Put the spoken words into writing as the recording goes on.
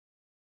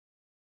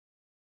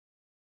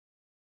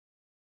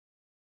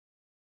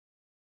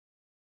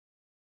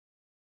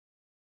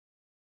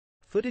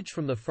Footage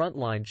from the front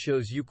line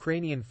shows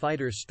Ukrainian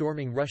fighters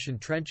storming Russian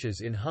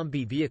trenches in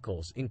Humvee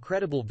vehicles.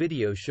 Incredible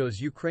video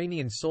shows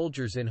Ukrainian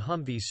soldiers in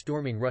Humvees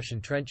storming Russian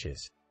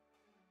trenches.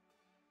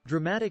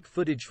 Dramatic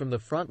footage from the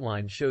front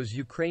line shows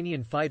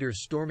Ukrainian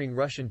fighters storming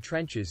Russian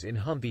trenches in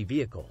Humvee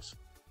vehicles.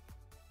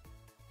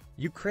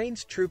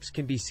 Ukraine's troops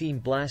can be seen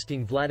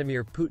blasting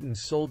Vladimir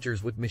Putin's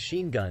soldiers with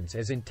machine guns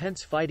as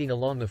intense fighting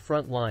along the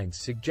front lines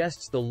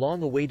suggests the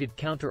long-awaited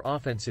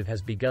counter-offensive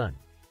has begun.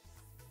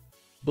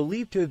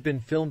 Believed to have been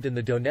filmed in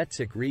the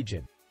Donetsk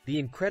region, the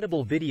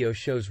incredible video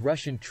shows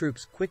Russian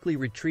troops quickly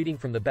retreating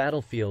from the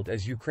battlefield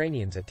as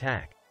Ukrainians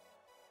attack.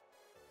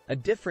 A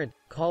different,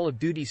 Call of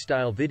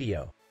Duty-style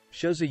video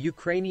shows a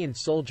Ukrainian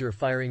soldier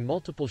firing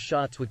multiple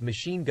shots with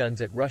machine guns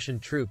at Russian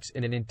troops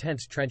in an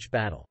intense trench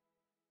battle.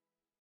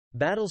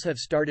 Battles have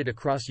started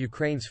across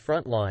Ukraine's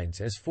front lines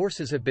as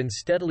forces have been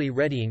steadily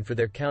readying for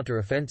their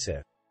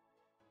counter-offensive.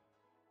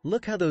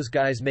 Look how those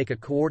guys make a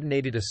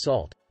coordinated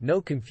assault,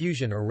 no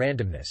confusion or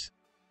randomness.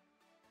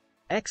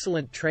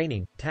 Excellent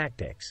training,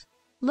 tactics.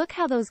 Look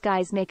how those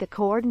guys make a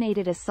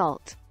coordinated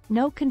assault,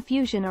 no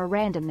confusion or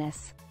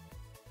randomness.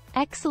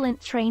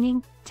 Excellent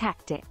training,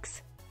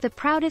 tactics. The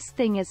proudest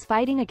thing is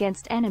fighting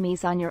against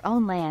enemies on your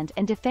own land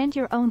and defend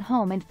your own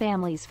home and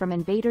families from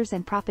invaders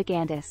and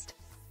propagandists.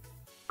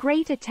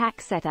 Great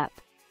attack setup.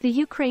 The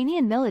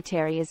Ukrainian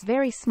military is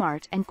very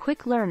smart and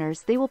quick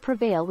learners. They will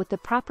prevail with the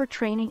proper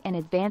training and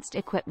advanced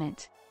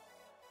equipment.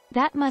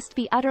 That must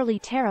be utterly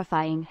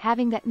terrifying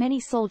having that many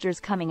soldiers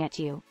coming at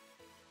you.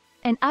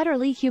 And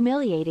utterly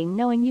humiliating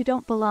knowing you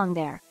don't belong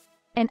there.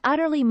 And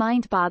utterly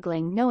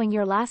mind-boggling knowing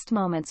your last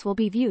moments will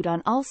be viewed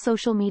on all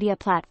social media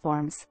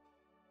platforms.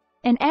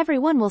 And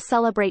everyone will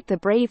celebrate the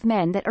brave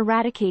men that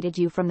eradicated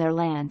you from their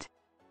land.